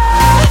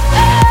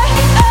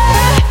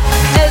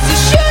as you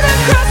shoot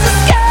across the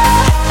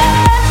sky.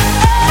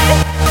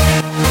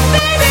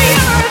 Baby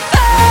you're a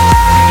firework.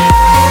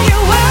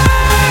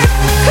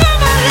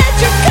 Come on,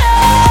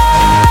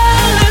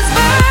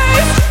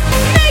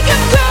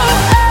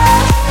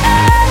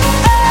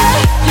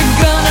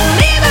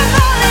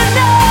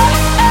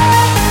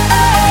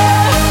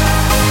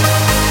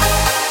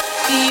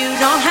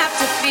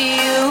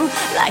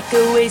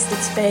 wasted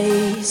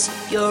space.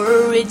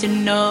 You're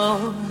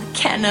original,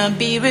 cannot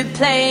be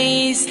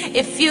replaced.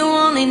 If you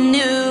only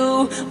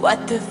knew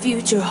what the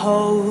future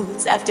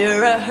holds.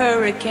 After a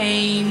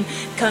hurricane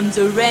comes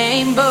a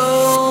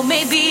rainbow.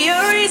 Maybe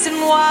a reason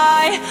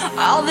why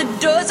all the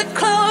doors are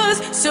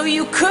closed, so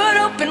you could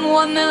open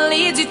one that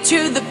leads you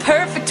to the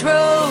perfect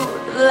road.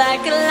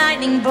 Like a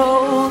lightning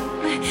bolt,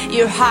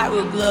 your heart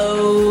will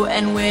glow,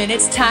 and when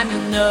it's time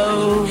you'll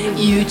know.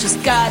 You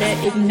just gotta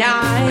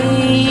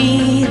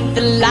ignite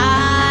the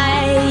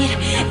light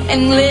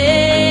and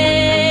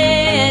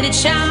let it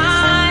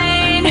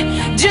shine.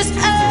 Just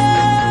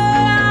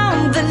own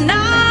the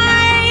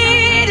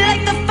night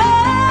like the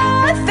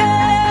 4th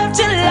of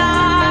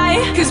July.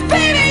 'Cause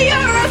baby,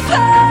 you're a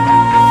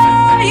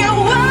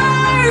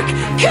firework.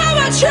 Come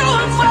on, show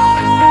 'em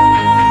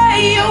what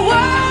you're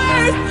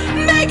worth.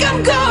 Make 'em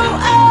go,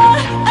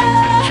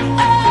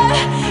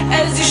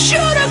 as you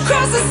shoot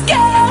across the sky.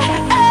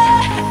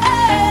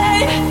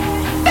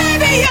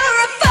 Baby, you're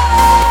a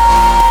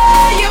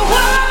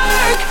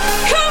firework.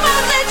 Come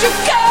on, let your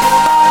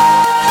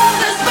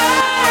colors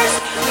burst.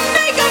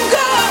 Make 'em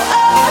go,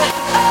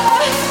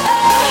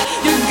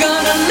 you're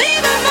gonna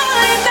leave 'em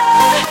all in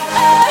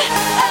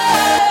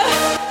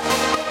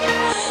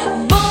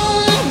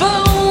boom,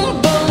 boom,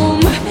 boom.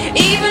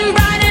 Even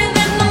brighter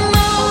than the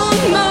moon,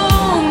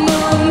 moon,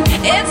 moon.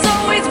 It's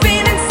always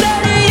been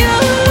inside of you,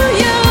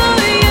 you,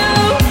 you.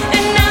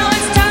 And now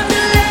it's time to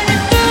let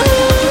it through.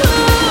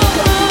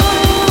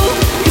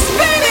 'Cause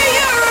baby,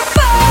 you're a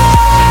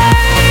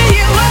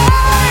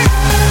firework.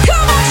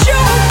 Come on,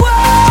 show 'em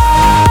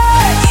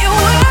what you're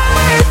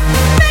worth.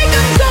 Make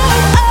 'em go,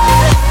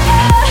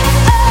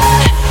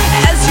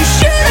 as you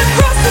shoot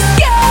across the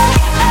sky.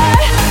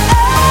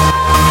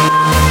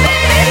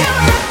 Baby,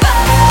 you're a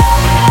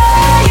firework.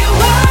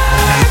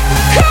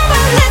 Come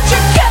on, let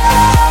your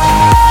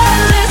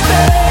colors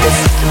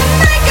burst.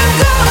 Make 'em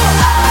go,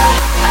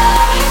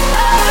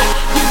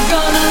 you're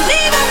gonna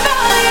leave 'em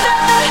all in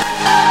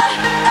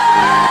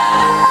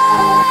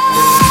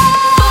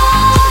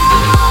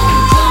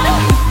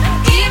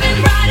even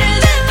brighter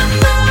than the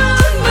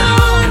moon,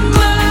 moon,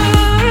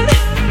 moon.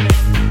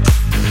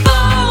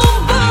 Boom,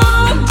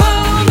 boom,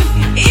 boom.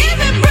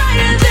 Even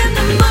brighter than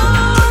the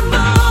moon,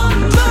 moon,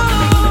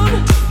 moon.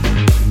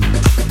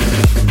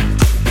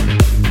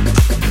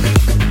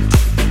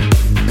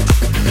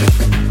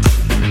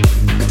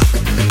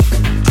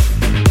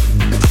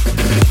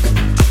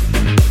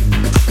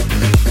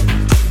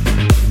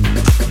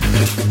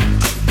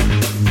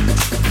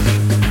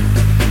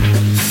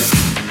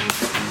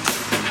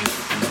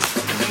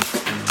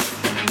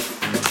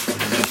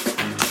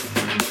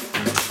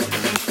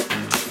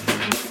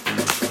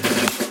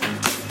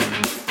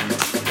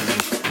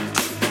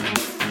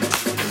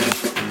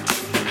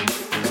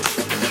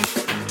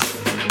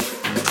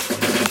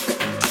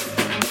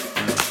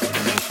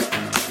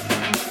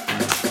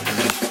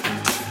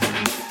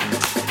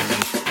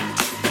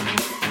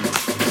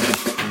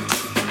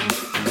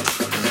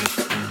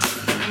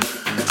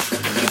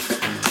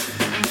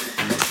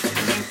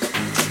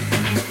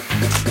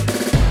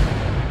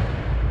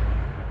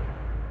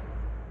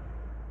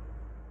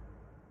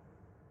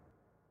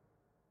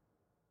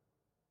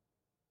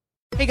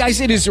 Hey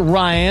guys, it is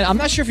Ryan. I'm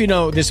not sure if you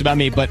know this about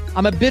me, but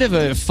I'm a bit of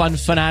a fun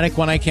fanatic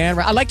when I can.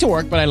 I like to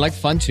work, but I like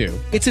fun too.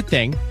 It's a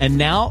thing. And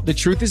now the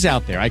truth is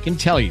out there. I can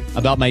tell you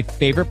about my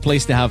favorite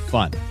place to have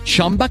fun.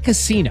 Chumba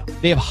Casino.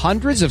 They have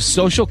hundreds of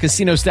social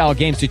casino style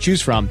games to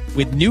choose from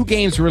with new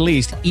games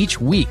released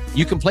each week.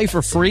 You can play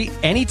for free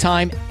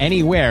anytime,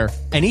 anywhere.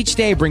 And each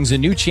day brings a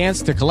new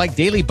chance to collect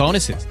daily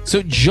bonuses.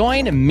 So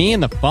join me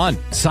in the fun.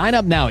 Sign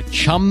up now at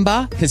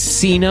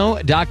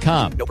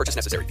ChumbaCasino.com. No purchase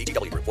necessary.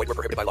 VGW Group. Void where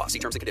prohibited by law. See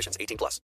terms and conditions. 18+.